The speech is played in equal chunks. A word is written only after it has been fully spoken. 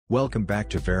Welcome back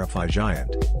to Verify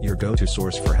Giant, your go-to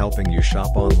source for helping you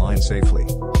shop online safely.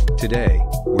 Today,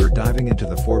 we're diving into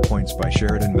the 4 Points by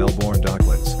Sheraton Melbourne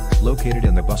Docklands, located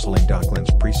in the bustling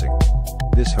Docklands precinct.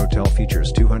 This hotel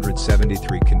features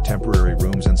 273 contemporary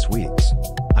rooms and suites.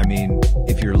 I mean,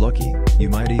 if you're lucky, you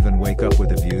might even wake up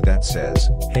with a view that says,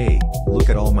 "Hey, look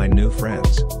at all my new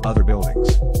friends." Other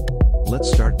buildings.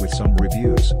 Let's start with some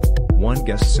reviews. One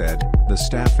guest said, "The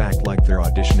staff act like they're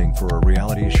auditioning for a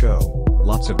reality show.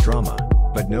 Lots of drama,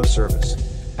 but no service.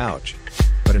 Ouch."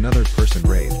 But another person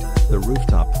raved, "The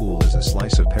rooftop pool is a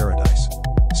slice of paradise."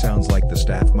 Sounds like the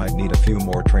staff might need a few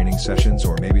more training sessions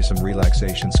or maybe some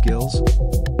relaxation skills.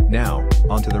 Now,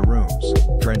 onto the rooms.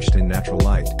 Drenched in natural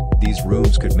light, these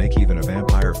rooms could make even a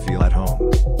vampire feel at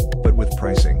home. But with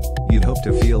pricing, you'd hope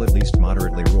to feel at least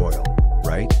moderately royal,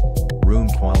 right? Room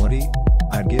quality?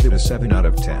 I'd give it a 7 out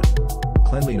of 10.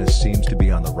 Cleanliness seems to be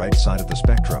on the right side of the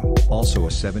spectrum, also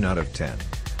a 7 out of 10.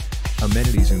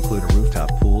 Amenities include a rooftop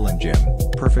pool and gym,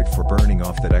 perfect for burning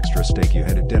off that extra steak you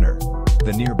had at dinner.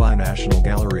 The nearby National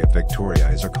Gallery of Victoria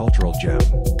is a cultural gem,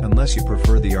 unless you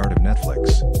prefer the art of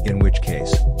Netflix, in which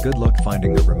case, good luck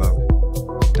finding the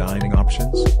remote. Dining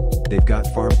options? They've got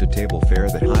farm-to-table fare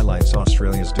that highlights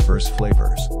Australia's diverse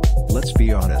flavors. Let's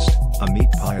be honest, a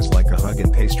meat pie is like a hug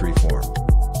in pastry form.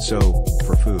 So,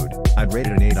 for food, I'd rate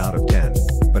it an 8 out of 10,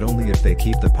 but only if they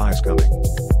keep the pies coming.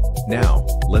 Now,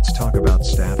 let's talk about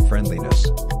staff friendliness.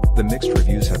 The mixed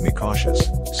reviews have me cautious,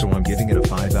 so I'm giving it a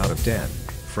 5 out of 10.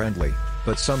 Friendly,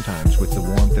 but sometimes with the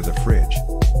warmth of the fridge.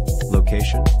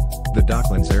 Location? The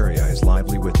Docklands area is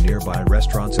lively with nearby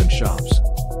restaurants and shops.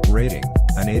 Rating,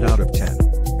 an 8 out of 10.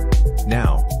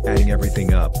 Now, adding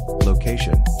everything up,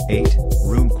 location, 8,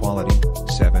 room quality,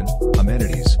 7,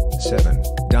 amenities, 7,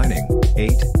 dining,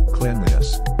 8,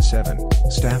 cleanliness, 7,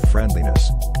 staff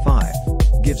friendliness, 5,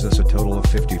 gives us a total of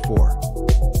 54.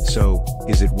 So,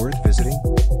 is it worth visiting?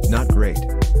 Not great,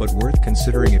 but worth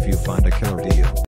considering if you find a killer deal.